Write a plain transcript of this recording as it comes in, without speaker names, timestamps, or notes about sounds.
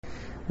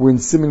We're in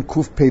Siman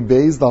Kuf Pei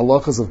Beis, the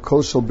halachas of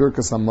Koshel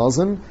Birkas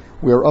Hamazon.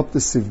 We are up to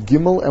Siv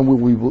Gimel, and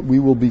we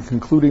will be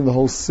concluding the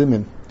whole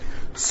Siman.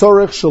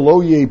 Tzorech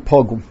shelo yeh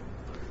pogum.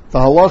 The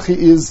halacha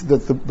is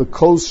that the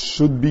kos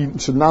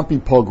should not be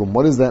pogum.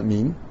 What does that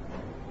mean?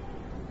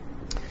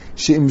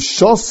 She'im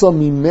shosa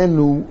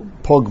mimenu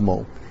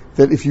pogmo.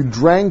 That if you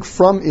drank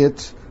from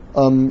it,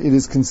 it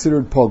is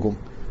considered pogum.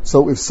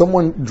 So if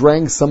someone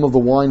drank some of the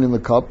wine in the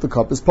cup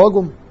is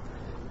pogum.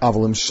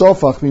 Avalim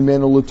shofach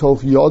mimenu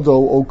letoch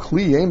yodo o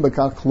kli ein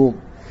bekach klum.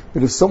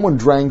 But if someone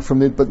drank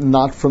from it, but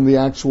not from the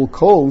actual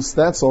kos,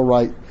 that's all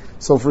right.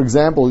 So, for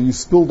example, you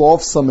spilled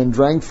off some and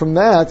drank from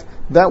that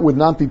would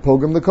not be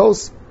pogum the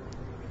kos.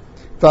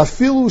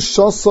 V'afilu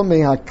shosa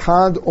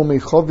mehakad o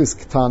mechovis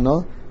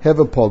ktana have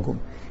a pogum.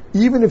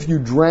 Even if you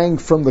drank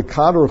from the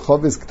kad or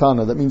chovis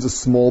ktana, that means a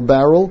small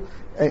barrel,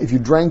 if you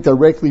drank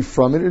directly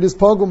from it, it is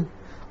pogum.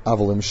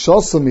 Avalim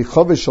shosa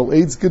mechovis shal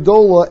eitz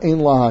gedola ein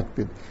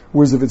lahakbid.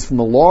 Whereas if it's from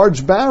a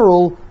large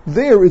barrel,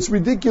 there it's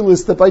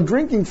ridiculous that by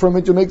drinking from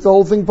it you make the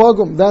whole thing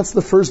pogum. That's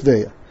the first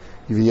day.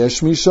 So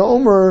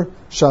the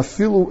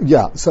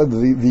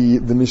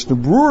Mishnah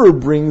Brewer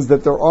brings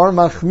that there are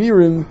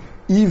machmirim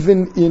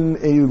even in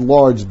a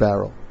large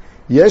barrel.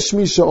 Yesh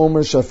misha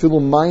omer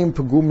shafilu mayim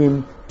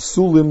pegumim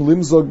psulim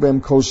limzog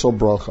bem koshel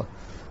bracha.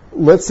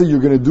 Let's say you're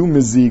going to do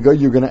meziga,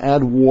 you're going to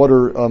add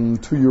water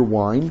to your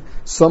wine.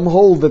 Some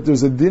hold that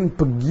there's a din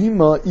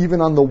pagima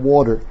even on the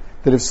water.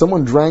 That if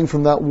someone drank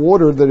from that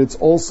water, that it's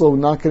also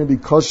not going to be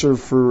kosher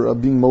for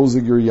being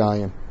mozig or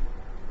yayin.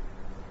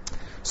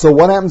 So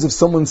what happens if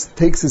someone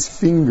takes his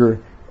finger,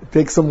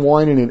 takes some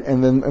wine in it,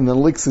 and then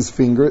licks his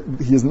finger?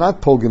 He is not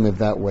pogum it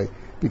that way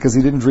because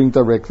he didn't drink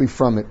directly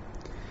from it.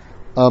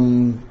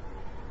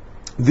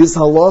 This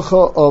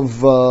halacha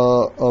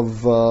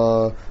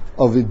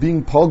of it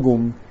being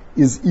pogum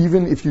is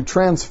even if you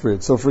transfer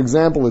it. So, for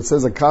example, it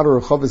says a kad or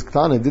a chavis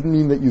ktana. It didn't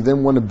mean that you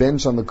then want to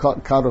bench on the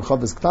kad or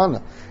chavis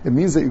ktana. It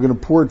means that you're going to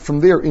pour it from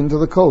there into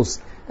the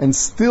kos, and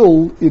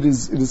still it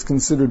is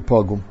considered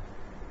pogum.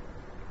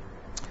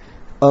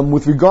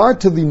 With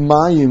regard to the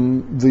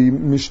mayim, the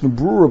Mishnah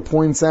Brewer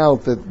points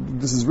out that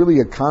this is really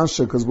a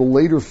kasha because we'll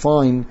later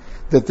find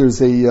that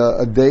there's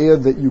a daya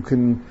that you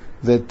can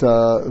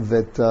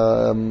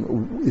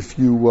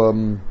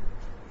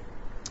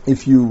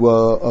if you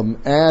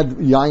add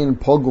yayin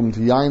pogum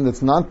to yayin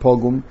that's not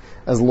pogum,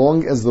 as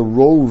long as the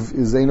rove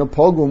is ain't a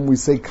pogum, we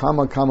say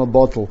kama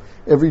bottle.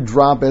 Every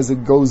drop as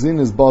it goes in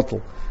is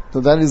bottle.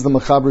 So that is the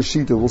Mechaber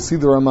Shita. We'll see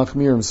the Ramach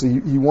Mirim. So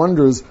he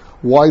wonders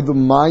why the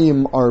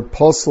mayim are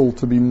puzzled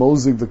to be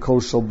mozig the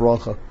koshel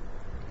bracha.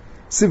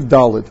 Siv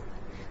Dalid.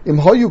 Im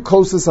hayu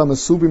koses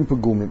amasubim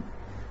pegumim.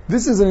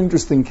 This is an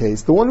interesting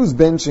case. The one who's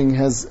benching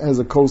has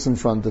a kos in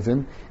front of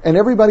him, and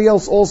everybody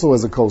else also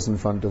has a kos in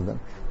front of them.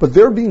 But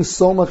they're being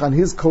somach on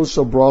his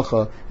koshel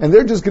bracha, and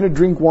they're just going to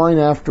drink wine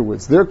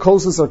afterwards. Their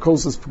koses are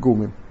koses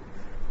pegumim.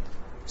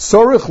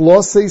 Sorich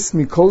loseis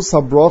mikos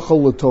habracha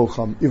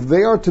letocham. If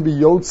they are to be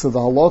yotze, the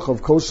halacha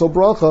of koshel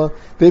bracha,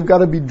 they've got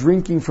to be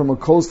drinking from a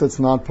kos that's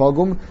not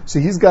pogum. So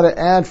he's got to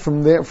add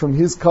from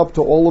his cup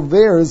to all of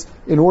theirs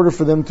in order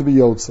for them to be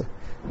yotze.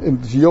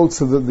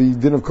 Yotze the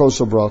din of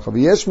koshel bracha.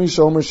 V'yesh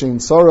mishomer shein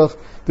sarach.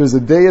 There's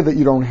a day that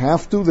you don't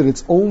have to. That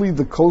it's only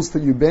the kos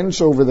that you bench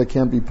over that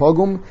can't be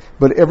pogum,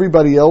 but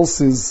everybody else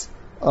is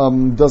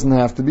doesn't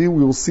have to be.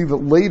 We will see that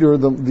later.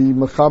 The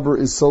mechaber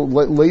is so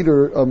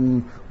later.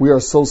 We are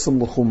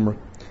sosam l'chumra.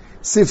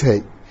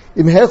 Sifhei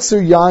im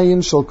hechser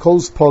yayin shal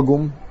kos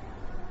pogum.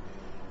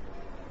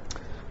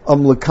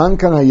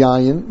 Lekankan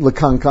hayayin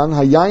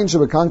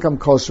shebekankam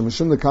kosher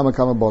mishum the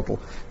kama bottle.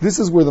 This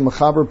is where the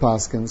mechaber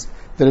paskins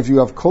that if you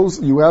have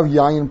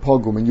yayin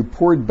pogum and you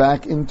pour it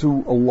back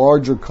into a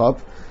larger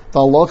cup, the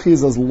halacha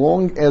is as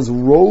long as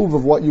rove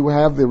of what you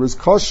have there is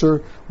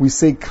kosher, we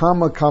say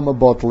kama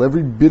bottle.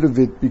 Every bit of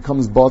it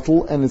becomes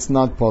bottle and it's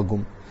not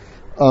pogum.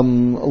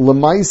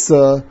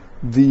 Lemaisa,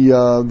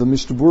 the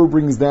Mishnah Berurah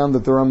brings down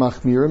that there are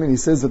machmirim, and he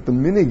says that the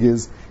minig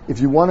is, if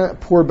you want to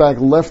pour back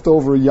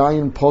leftover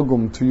yayin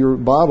pogum to your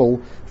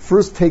bottle,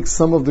 first take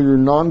some of your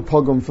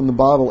non-pogum from the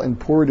bottle and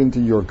pour it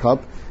into your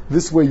cup.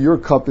 This way your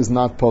cup is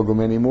not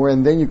pogum anymore,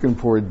 and then you can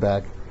pour it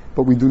back.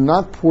 But we do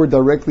not pour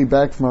directly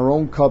back from our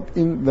own cup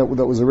in that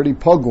was already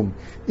pogum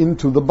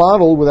into the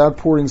bottle without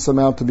pouring some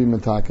out to be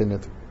metak in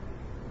it.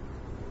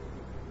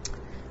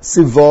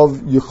 Sivav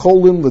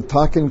yicholim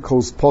letaken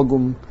kos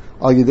pogum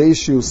al yedei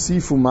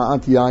sheyosifu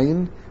ma'at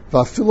yayin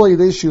va'afilu al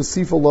yedei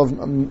sheyosifu alav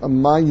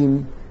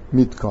mayim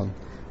mitkon.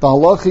 The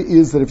halacha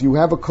is that if you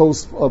have a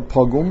kos of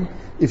pogum,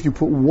 if you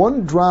put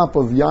one drop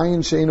of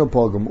yayin she'eino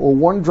pogum or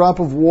one drop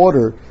of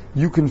water,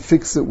 you can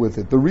fix it with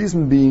it. The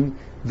reason being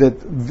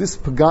that this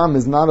pagam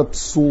is not a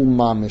psul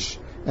mamish,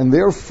 and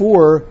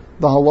therefore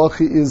the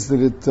halacha is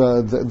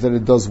that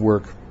it does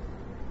work.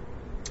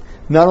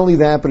 Not only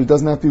that, but it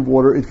doesn't have to be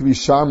water. It could be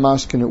shar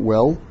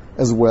mashkin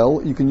as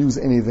well. You can use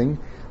anything.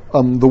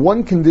 The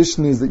one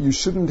condition is that you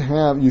shouldn't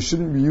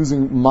be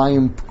using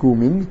mayim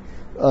pgumim.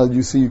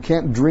 You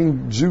can't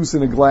drink juice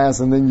in a glass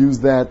and then use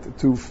that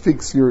to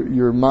fix your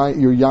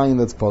yayin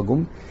that's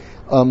pagum.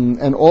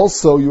 And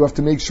also, you have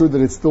to make sure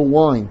that it's still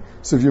wine.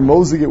 So if you're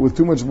mosing it with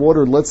too much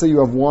water, let's say you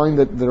have wine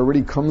that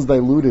already comes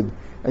diluted,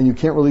 and you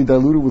can't really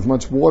dilute it with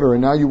much water,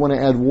 and now you want to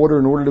add water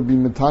in order to be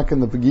metaken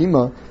the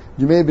pegima,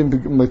 you may have been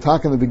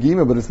metaken the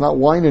pegima, but it's not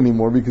wine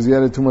anymore because you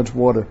added too much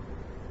water.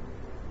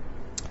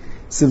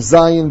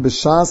 Sivzayin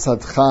b'shas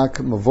hadchak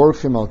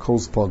mavorchim al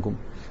kos pagum.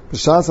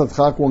 B'shas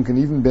hadchak, one can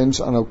even bench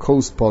on a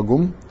kos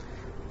pagum.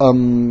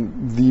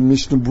 The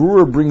Mishnah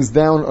Berurah brings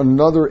down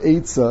another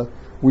eitzah,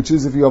 which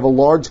is if you have a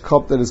large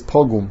cup that is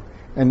pagum,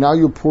 and now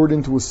you pour it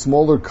into a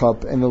smaller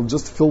cup, and it'll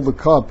just fill the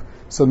cup,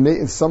 so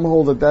some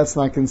hold that's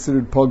not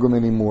considered pagum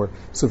anymore.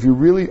 So if you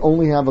really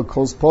only have a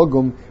kos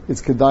pagum,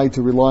 it's kedai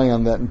to rely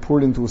on that and pour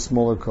it into a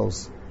smaller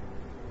kos.